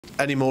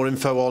Any more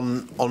info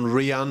on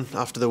Rian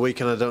after the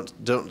weekend? I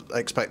don't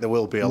expect there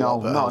will be a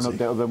lot. No, not an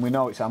update other than we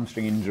know it's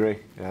hamstring injury.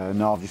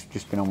 No, I've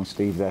just been on with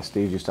Steve there.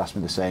 Steve just asked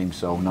me the same.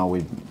 So no,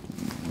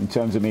 in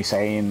terms of me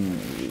saying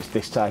it's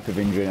this type of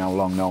injury and how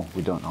long, no,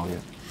 we don't know yet.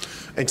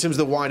 In terms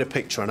of the wider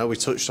picture, I know we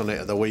touched on it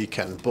at the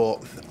weekend,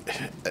 but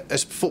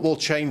has football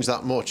changed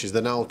that much? Is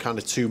there now kind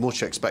of too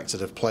much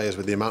expected of players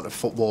with the amount of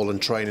football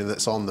and training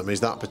that's on them? Is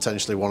that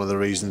potentially one of the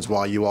reasons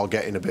why you are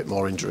getting a bit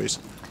more injuries?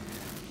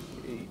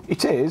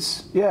 It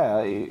is,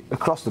 yeah,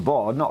 across the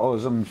board, not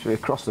us,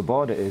 across the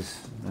board it is.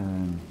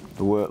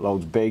 The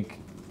workload's big.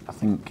 I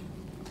think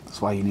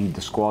that's why you need the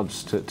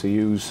squads to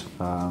use.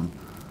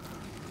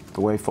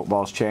 The way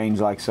football's changed,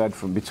 like I said,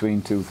 from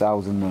between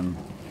 2000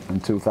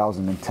 and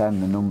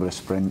 2010, the number of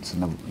sprints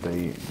and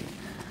the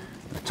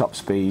top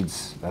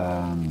speeds,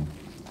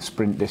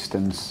 sprint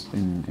distance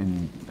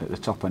at the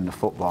top end of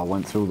football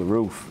went through the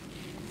roof.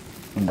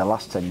 In the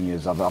last 10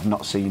 years, I've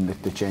not seen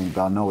the change,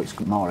 but I know it's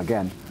more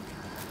again.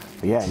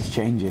 But yeah, it's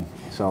changing.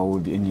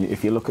 So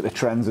if you look at the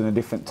trends and the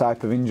different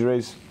type of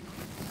injuries,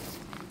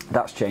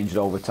 that's changed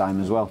over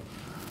time as well.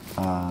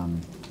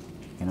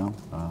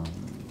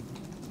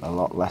 A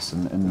lot less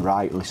and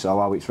rightly so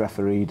how it's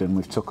refereed, and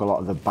we've took a lot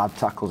of the bad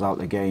tackles out of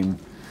the game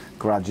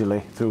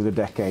gradually through the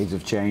decades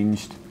have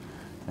changed,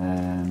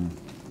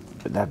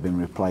 but they've been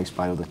replaced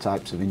by other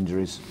types of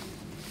injuries,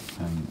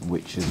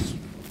 which is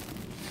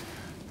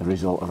the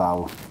result of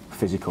how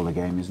physical the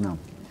game is now.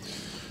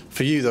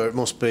 For you though, it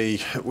must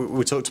be,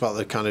 we talked about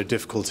the kind of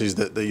difficulties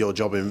that your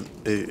job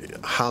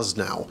has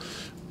now.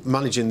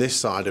 Managing this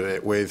side of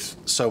it with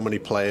so many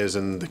players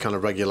and the kind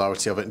of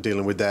regularity of it and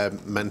dealing with their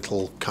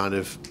mental kind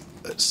of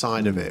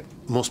side of it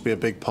must be a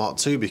big part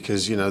too,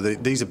 because you know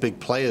these are big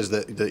players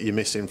that you're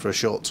missing for a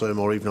short term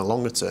or even a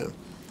longer term.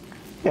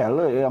 Yeah,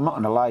 look, I'm not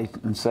going to lie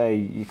and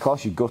say, of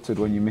course you're gutted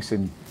when you're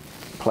missing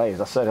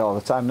players. I said it all the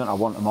time, don't I?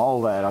 Want them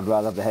all there. I'd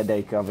rather have the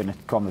headache of having a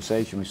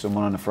conversation with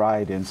someone on a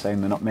Friday and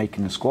saying they're not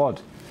making the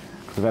squad.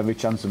 We've every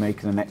chance of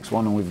making the next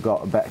one, and we've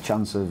got a better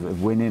chance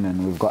of winning,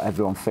 and we've got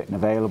everyone fit and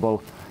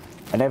available.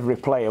 And every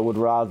player would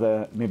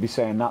rather me be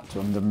saying that to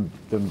them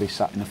than be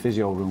sat in a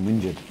physio room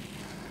injured.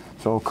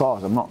 So of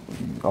course I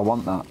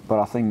want that, but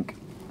I think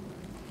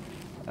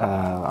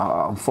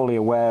I'm fully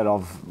aware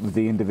of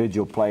the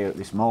individual player at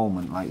this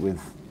moment, like with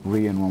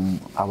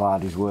Rian, how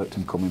hard he's worked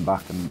and coming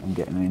back and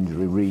getting an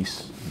injury,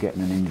 Reece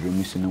getting an injury,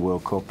 missing the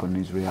World Cup and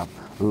his rehab,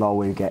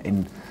 Lowe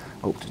getting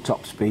up to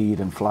top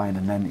speed and flying,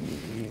 and then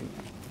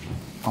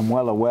I'm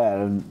well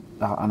aware and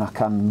I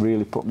can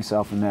really put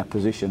myself in their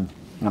position,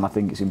 and I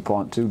think it's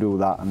important to do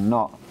that, and I'm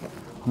not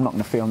going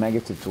to feel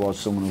negative towards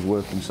someone who's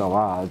working so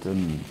hard,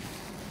 and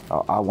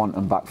I want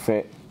them back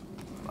fit,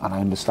 and I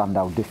understand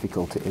how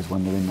difficult it is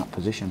when they're in that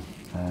position,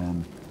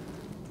 and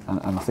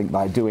I think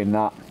by doing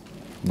that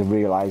they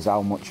realise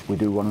how much we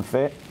do want them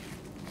fit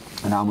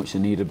and how much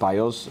they're needed by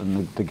us,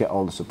 and they get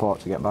all the support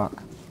to get back.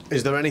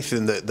 Is there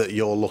anything that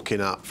you're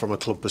looking at from a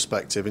club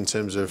perspective in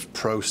terms of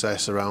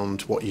process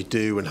around what you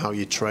do and how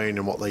you train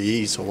and what they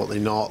eat or what they're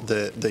not,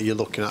 that you're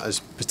looking at as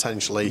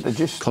potentially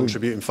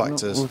contributing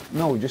factors?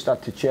 No, we just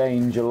had to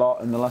change a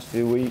lot in the last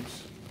few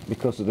weeks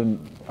because of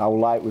how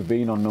light we've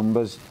been on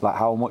numbers, like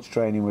how much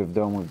training we've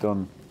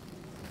done.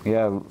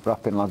 Yeah,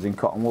 wrapping lads in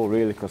cotton wool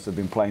really, because they've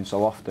been playing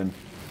so often.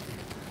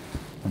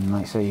 And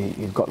like I say,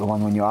 you've got the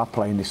one when you are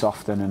playing this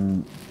often,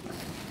 and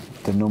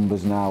the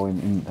numbers now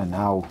and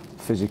how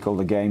physical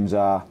the games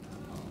are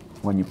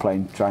when you're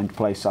trying to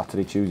play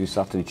Saturday,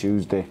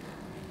 Tuesday.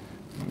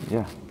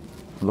 Yeah,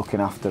 looking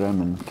after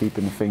them and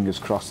keeping the fingers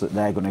crossed that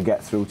they're going to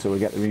get through till we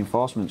get the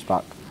reinforcements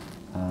back.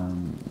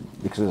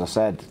 Because as I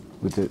said,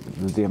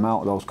 with the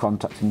amount of those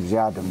contact injuries we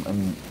had,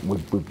 and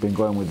we've been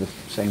going with the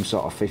same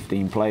sort of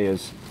 15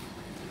 players.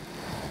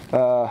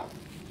 Yeah,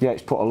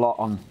 it's put a lot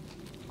on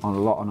a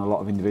lot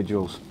of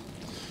individuals.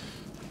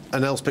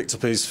 And El's picked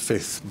up his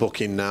 5th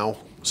booking now.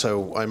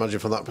 So I imagine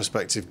from that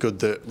perspective, good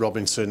that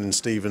Robinson and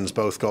Stevens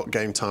both got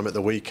game time at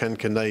the weekend.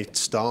 Can they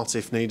start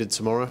if needed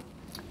tomorrow?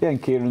 Yeah,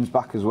 and Kieran's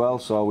back as well.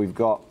 So we've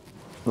got,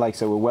 like I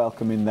said, we're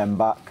welcoming them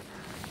back.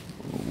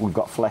 We've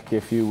got Flecky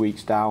a few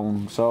weeks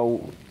down.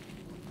 So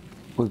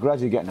we're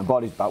gradually getting the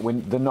bodies back.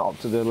 They're not up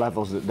to the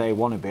levels that they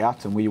want to be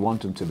at and we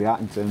want them to be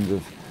at in terms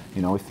of,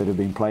 you know, if they'd have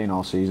been playing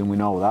all season, we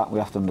know that. We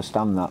have to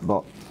understand that.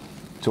 But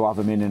to have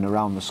them in and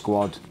around the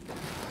squad,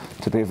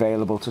 to be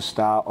available to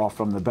start or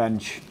from the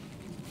bench,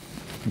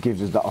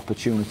 gives us that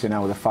opportunity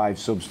now with the 5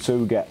 subs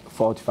to get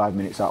 45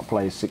 minutes out of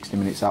players, 60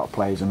 minutes out of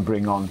players, and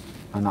bring on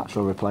a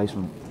natural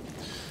replacement.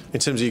 In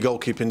terms of your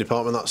goalkeeping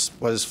department, that's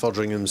where's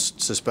Fodringham's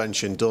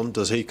suspension done?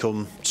 Does he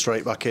come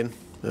straight back in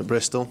at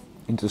Bristol?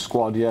 Into the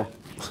squad, yeah.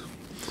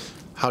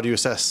 How do you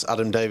assess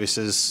Adam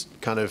Davis's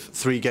kind of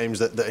 3 games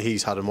that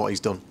he's had and what he's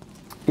done?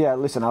 Yeah,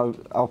 listen, I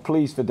was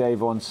pleased for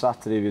Dave on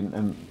Saturday,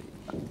 and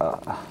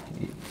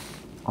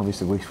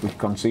obviously we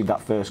conceded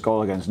that first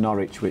goal against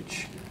Norwich,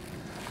 which,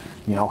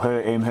 you know,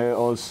 hurt him, hurt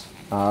us.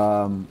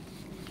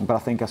 But I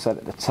think I said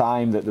at the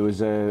time that there was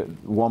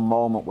one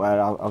moment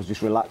where I was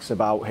just relaxed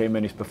about him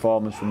and his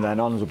performance from then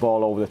on. There was a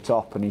ball over the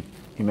top and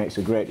he makes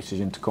a great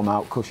decision to come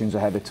out, cushions a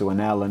header to an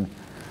L, and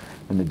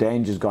the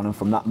danger's gone. And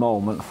from that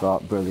moment, I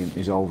thought, brilliant,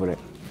 he's over it.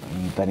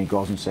 And then he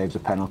goes and saves a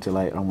penalty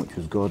later on, which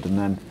was good. And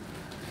then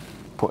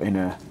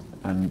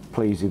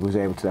pleased he was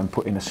able to then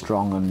put in a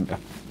strong and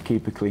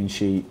keep a clean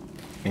sheet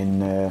in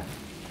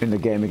the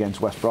game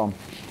against West Brom,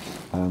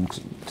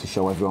 to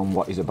show everyone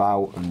what he's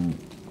about, and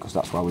because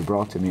that's why we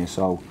brought him here.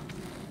 So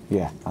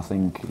yeah, I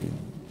think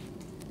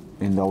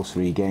in those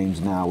 3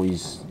 games now,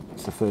 it's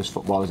the first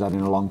football he's had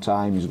in a long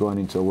time. He's going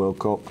into a World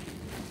Cup,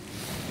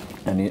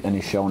 and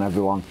he's shown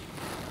everyone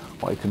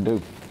what he can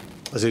do.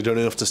 Has he done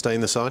enough to stay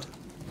in the side?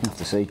 You have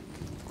to see.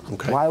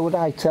 Okay. Why would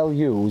I tell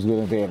you who's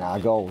going to be in our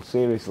goal?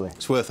 Seriously.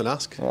 It's worth an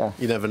ask. Yeah.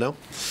 You never know.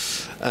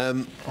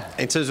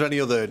 In terms of any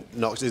other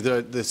knocks, is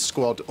there the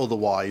squad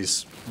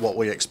otherwise what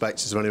we expect?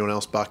 Is there anyone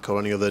else back or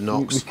any other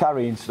knocks? We're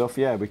carrying stuff,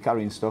 yeah. We're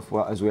carrying stuff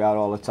as we are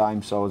all the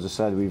time. So as I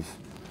said,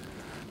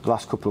 the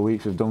last couple of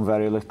weeks we've done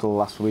very little.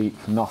 Last week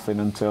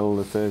nothing until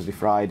the Thursday,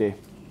 Friday.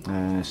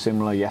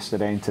 Similar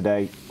yesterday and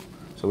today.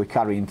 So we're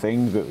carrying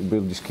things, but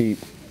we'll just keep,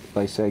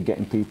 like I say,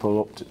 getting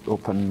people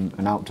up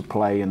and out to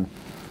play, and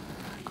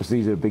because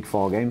these are big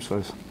 4 games for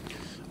us.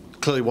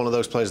 Clearly one of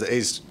those players that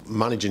is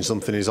managing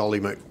something is Ollie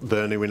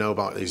McBurney. We know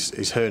about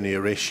his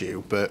hernia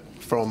issue, but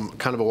from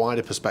kind of a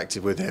wider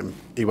perspective with him,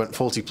 he went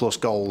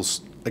 40+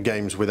 goals a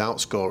games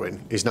without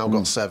scoring. He's now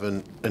got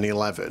 7 and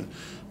 11.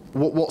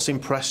 What's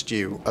impressed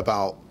you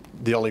about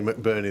the Ollie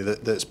McBurney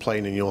that's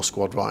playing in your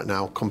squad right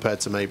now compared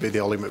to maybe the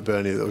Ollie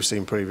McBurney that we've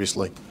seen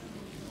previously?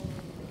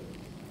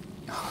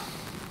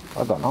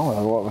 I don't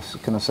know. What was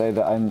going to say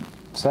that I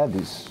said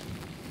is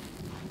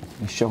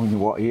he's showing you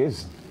what he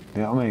is.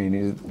 You know what I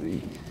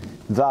mean?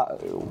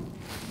 That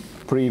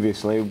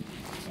previously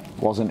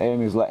wasn't him.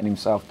 He was letting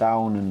himself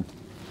down,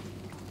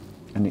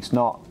 and it's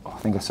not. I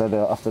think I said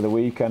after the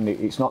weekend,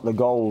 it's not the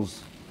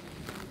goals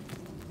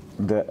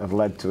that have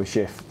led to a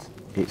shift.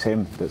 It's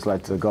him that's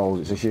led to the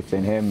goals. It's a shift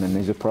in him and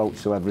his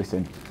approach to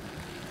everything.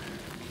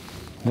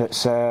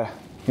 That's led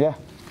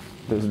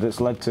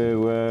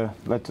to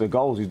the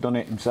goals. He's done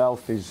it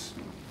himself. He's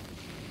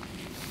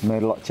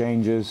made a lot of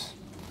changes,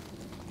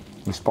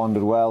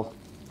 responded well,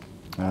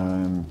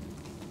 and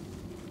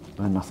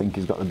I think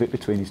he's got the bit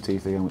between his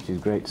teeth again, which is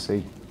great to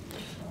see.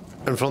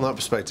 And from that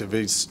perspective,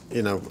 his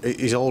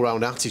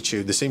all-round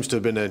attitude, there seems to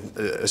have been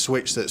a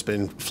switch that's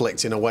been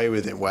flicked in a way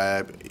with him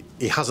where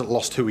he hasn't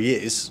lost who he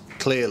is,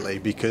 clearly,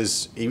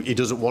 because he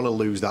doesn't want to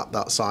lose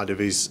that side of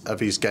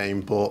his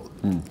game, but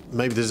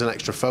maybe there's an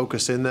extra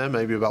focus in there,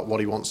 maybe about what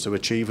he wants to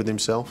achieve with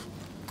himself.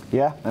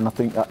 Yeah, and I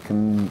think that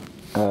can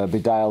be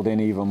dialed in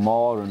even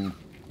more, and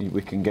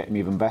we can get him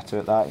even better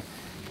at that.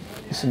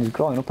 Listen, he's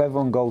growing up,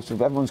 everyone goes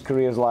through, everyone's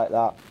careers like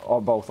that,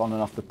 or both on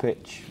and off the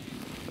pitch,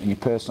 in your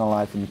personal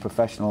life, in your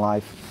professional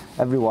life,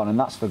 everyone, and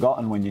that's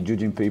forgotten when you're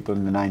judging people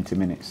in the 90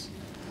 minutes.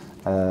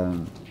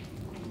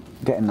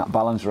 Getting that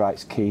balance right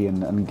is key,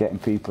 and getting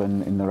people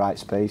in the right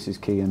space is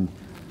key. And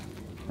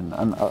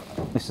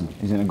listen,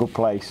 he's in a good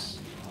place.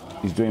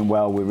 He's doing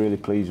well. We're really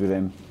pleased with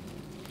him.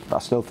 But I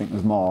still think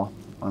there's more,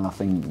 and I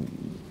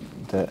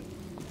think that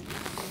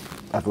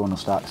everyone will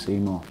start to see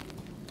more.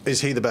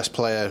 Is he the best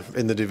player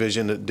in the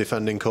division at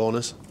defending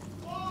corners?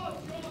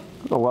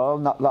 Well,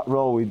 that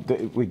role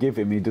we give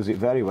him, he does it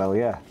very well.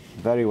 Yeah,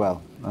 very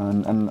well.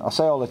 And I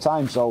say all the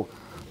time. So,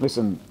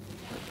 listen,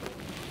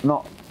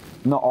 not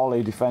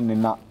Ollie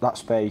defending that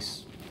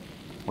space,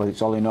 whether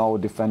it's Ollie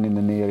Norwood defending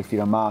the near, if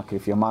you're a marker,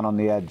 if you're a man on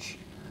the edge,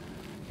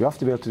 you have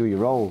to be able to do your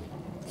role.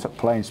 So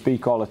play and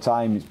speak all the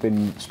time. It's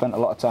been spent a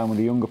lot of time with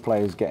the younger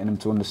players getting them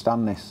to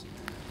understand this.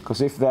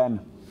 Because if then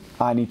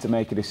I need to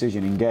make a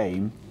decision in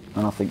game,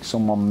 and I think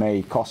someone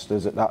may cost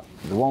us at that,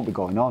 they won't be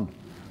going on.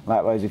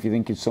 Likewise, if you're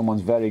thinking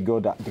someone's very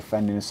good at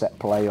defending a set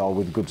play or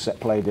with good set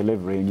play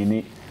delivery, and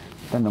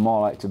then they're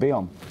more likely to be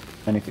on.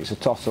 And if it's a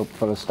toss-up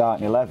for a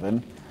starting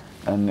 11,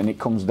 and it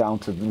comes down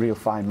to real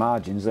fine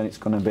margins, then it's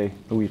going to be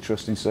who you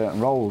trust in certain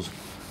roles.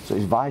 So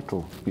it's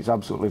vital. It's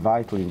absolutely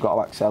vital. You've got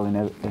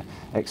to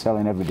excel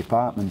in every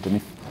department.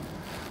 And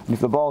if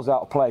the ball's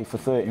out of play for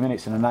 30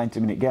 minutes in a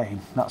 90-minute game,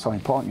 that's how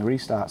important your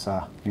restarts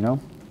are. You know.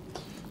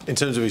 In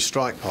terms of his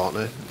strike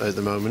partner at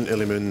the moment,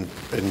 Iliman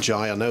and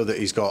Jai, I know that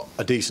he's got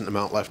a decent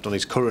amount left on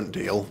his current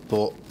deal,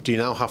 but do you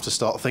now have to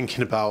start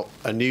thinking about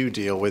a new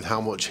deal with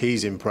how much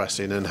he's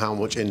impressing and how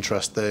much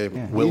interest there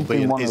will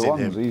be and is in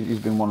him? He's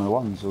been one of the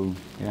ones who,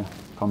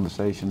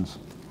 conversations.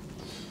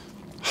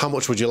 How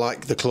much would you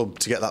like the club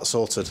to get that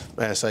sorted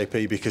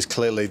ASAP? Because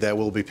clearly there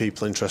will be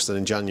people interested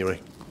in January.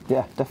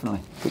 Yeah,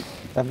 definitely.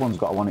 Everyone's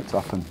got to want it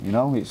to happen. You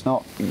know, it's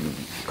not.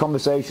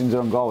 Conversations are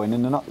ongoing,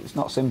 and it's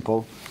not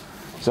simple.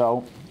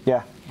 So.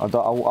 Yeah, I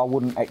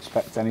wouldn't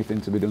expect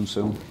anything to be done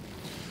soon.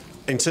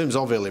 In terms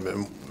of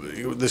Iliman,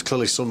 there's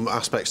clearly some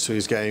aspects to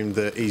his game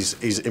that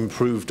he's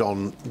improved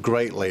on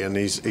greatly, and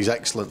he's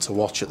excellent to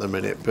watch at the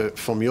minute. But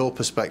from your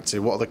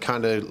perspective, what are the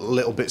kind of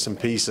little bits and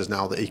pieces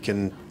now that he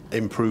can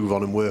improve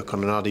on and work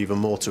on and add even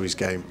more to his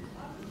game?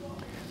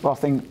 Well, I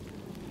think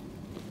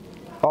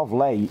of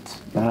late,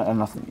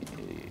 and I think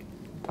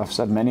I've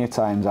said many a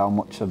times how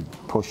much I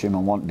push him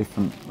and want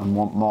different and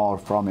want more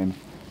from him.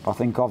 I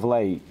think of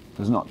late,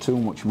 there's not too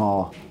much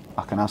more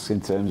I can ask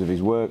in terms of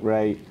his work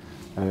rate,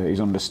 his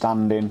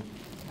understanding,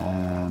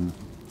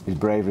 his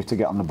bravery to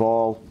get on the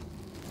ball.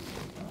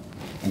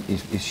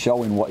 He's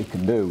showing what he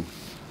can do.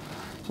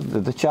 So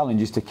the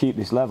challenge is to keep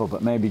this level,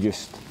 but maybe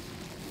just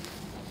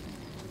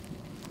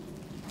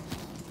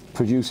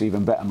produce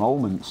even better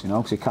moments, you know,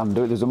 because he can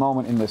do it. There's a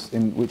moment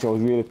in which I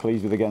was really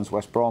pleased with against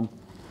West Brom.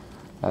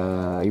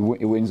 He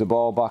wins the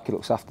ball back, he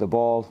looks after the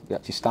ball, he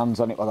actually stands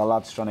on it while the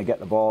lad's trying to get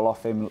the ball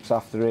off him, looks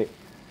after it.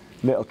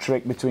 Little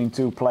trick between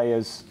two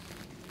players,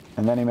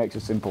 and then he makes a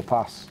simple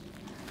pass.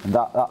 And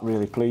that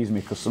really pleased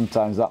me, because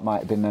sometimes that might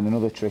have been then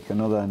another trick,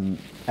 and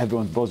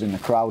everyone's buzzing, the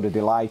crowd are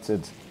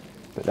delighted,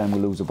 but then we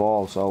lose the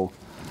ball. So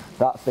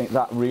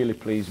that really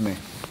pleased me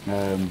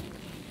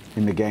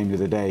in the game the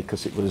other day,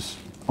 because it was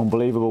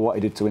unbelievable what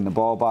he did to win the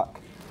ball back,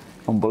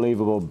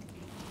 unbelievable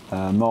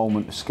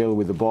moment of skill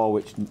with the ball,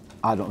 which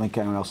I don't think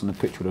anyone else on the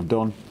pitch would have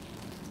done,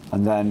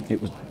 and then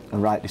it was a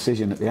right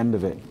decision at the end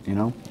of it, you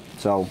know.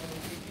 So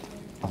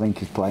I think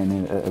he's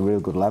playing at a real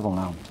good level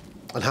now.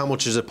 And how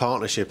much as a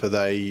partnership are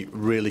they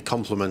really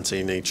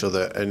complementing each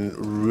other and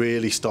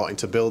really starting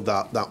to build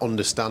that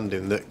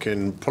understanding that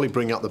can probably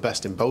bring out the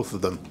best in both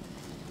of them?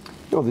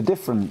 Well, they're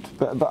different,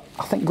 but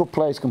I think good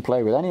players can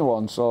play with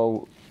anyone,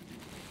 so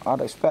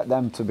I'd expect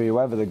them to be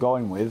whoever they're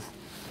going with,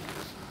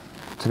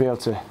 to be able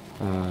to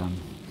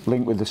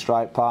link with the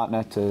strike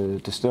partner,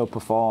 to still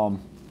perform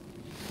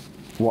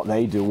what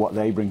they do, what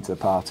they bring to the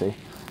party.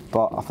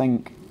 But I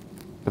think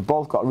they've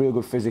both got a real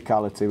good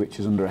physicality, which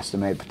is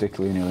underestimated,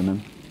 particularly in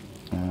Illiman.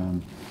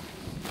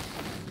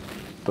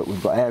 But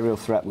we've got aerial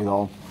threat with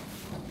all,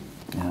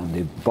 and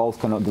they both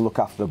can look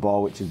after the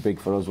ball, which is big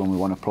for us when we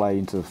want to play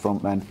into the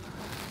front men.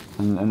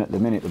 And at the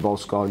minute, they're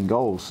both scoring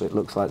goals, so it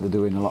looks like they're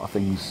doing a lot of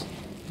things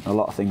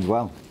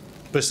well.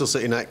 Bristol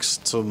City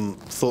next, some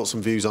thoughts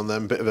and views on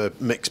them. Bit of a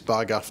mixed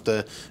bag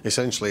after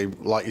essentially,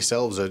 like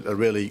yourselves, a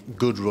really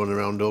good run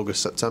around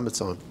August, September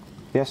time.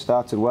 Yeah,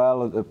 started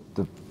well.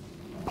 They're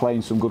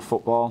playing some good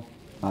football.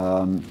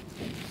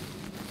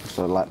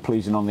 So like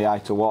pleasing on the eye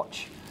to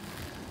watch.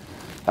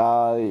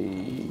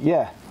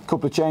 Yeah, a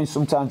couple of changes.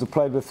 Sometimes we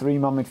played with a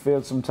 3-man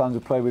midfield. Sometimes we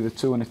played with a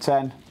 2 and a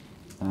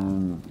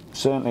 10.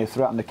 Certainly a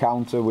threat on the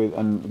counter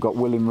and got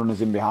willing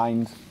runners in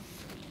behind.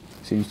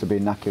 Seems to be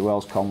Naki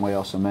Wells, Conway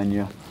or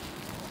Semenya.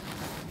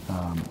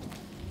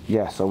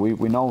 Yeah, so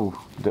we know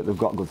that they've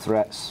got good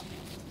threats.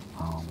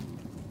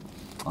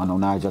 I know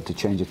Nigel had to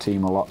change the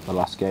team a lot the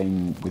last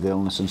game with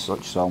illness and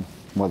such, so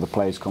whether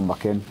players come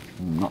back in,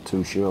 I'm not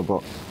too sure,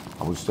 but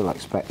I would still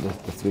expect the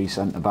 3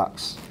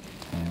 centre-backs,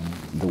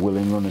 the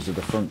willing runners of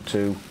the front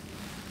 2,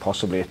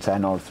 possibly a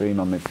 10 or a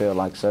 3-man midfield,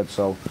 like I said.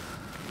 So,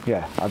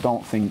 yeah, I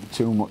don't think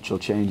too much will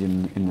change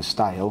in the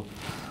style.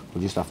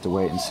 We'll just have to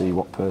wait and see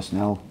what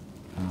personnel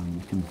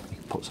he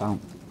puts out.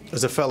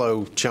 As a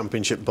fellow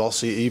Championship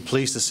boss, are you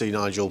pleased to see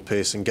Nigel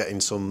Pearson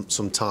getting some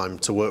time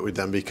to work with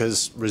them,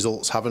 because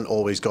results haven't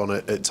always gone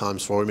at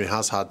times for him. He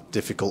has had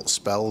difficult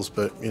spells,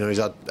 but you know he's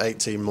had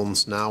 18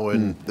 months now,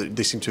 and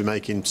they seem to be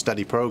making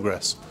steady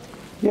progress.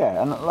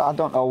 Yeah, and I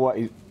don't know what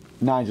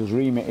Nigel's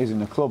remit is in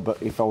the club,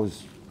 but if I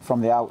was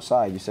from the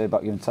outside, you say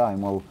back in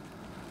time, well,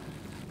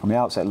 from the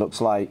outside it looks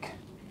like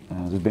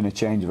there's been a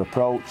change of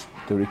approach.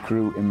 The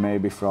recruiting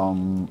maybe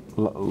from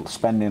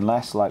spending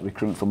less, like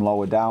recruiting from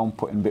lower down,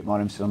 putting a bit more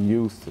emphasis on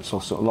youth. So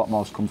a lot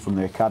more has come from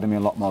the academy, a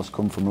lot more has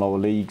come from lower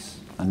leagues,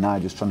 and now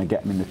just trying to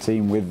get them in the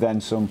team with then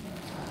some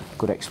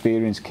good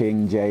experience,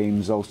 King,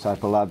 James, those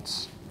type of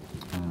lads.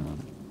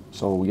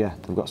 So yeah,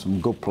 they've got some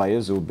good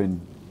players who have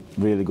been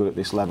really good at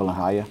this level and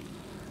higher,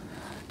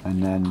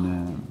 and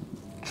then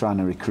trying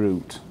to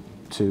recruit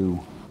to,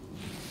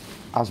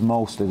 as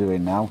most are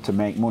doing now, to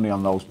make money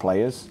on those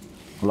players,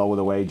 lower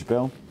the wage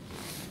bill.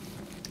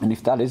 And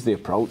if that is the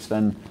approach,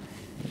 then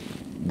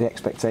the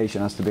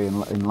expectation has to be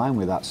in line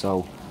with that.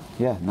 So,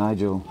 yeah,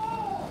 Nigel,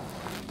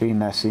 being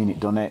there, seen it,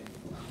 done it,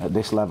 at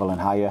this level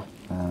and higher,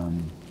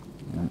 and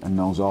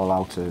knows all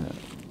how to,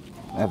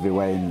 every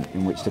way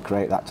in which to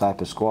create that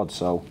type of squad.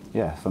 So,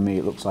 yeah, for me,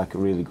 it looks like a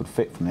really good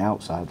fit from the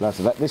outside.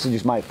 This is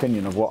just my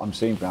opinion of what I'm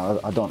seeing now.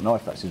 I don't know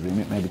if that's his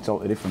remit, maybe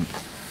totally different.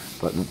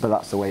 But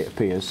that's the way it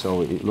appears,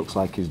 so it looks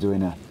like he's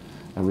doing a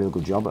real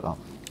good job at that.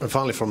 And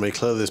finally from me,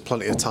 clearly there's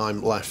plenty of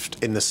time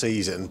left in the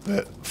season,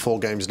 but 4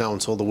 games now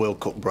until the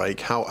World Cup break.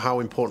 How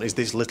important is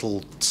this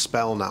little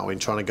spell now in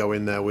trying to go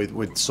in there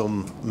with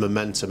some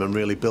momentum and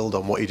really build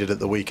on what you did at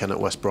the weekend at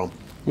West Brom?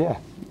 Yeah,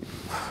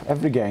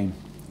 every game.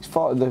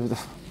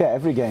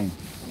 Every game.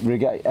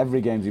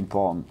 Every game's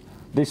important.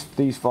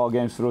 These 4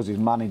 games for us is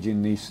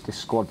managing this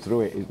squad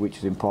through it, which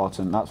is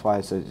important. That's why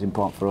it's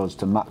important for us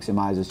to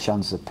maximise the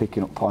chance of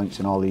picking up points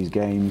in all these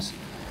games.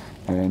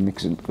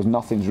 Because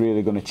nothing's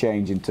really going to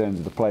change in terms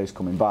of the players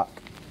coming back,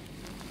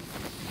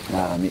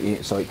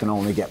 so it can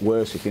only get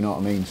worse, if you know what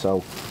I mean.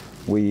 So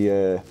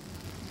yeah,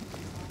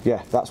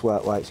 that's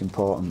why it's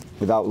important.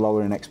 Without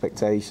lowering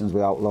expectations,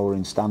 without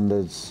lowering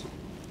standards,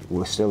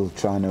 we're still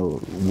trying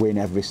to win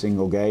every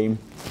single game,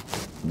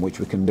 which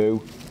we can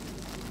do.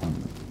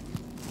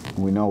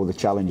 We know the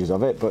challenges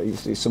of it, but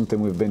it's something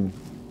we've been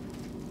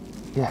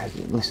yeah,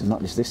 listen,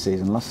 not just this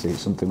season, last season,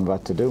 it's something we've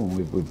had to do, and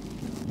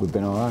we've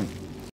been all right.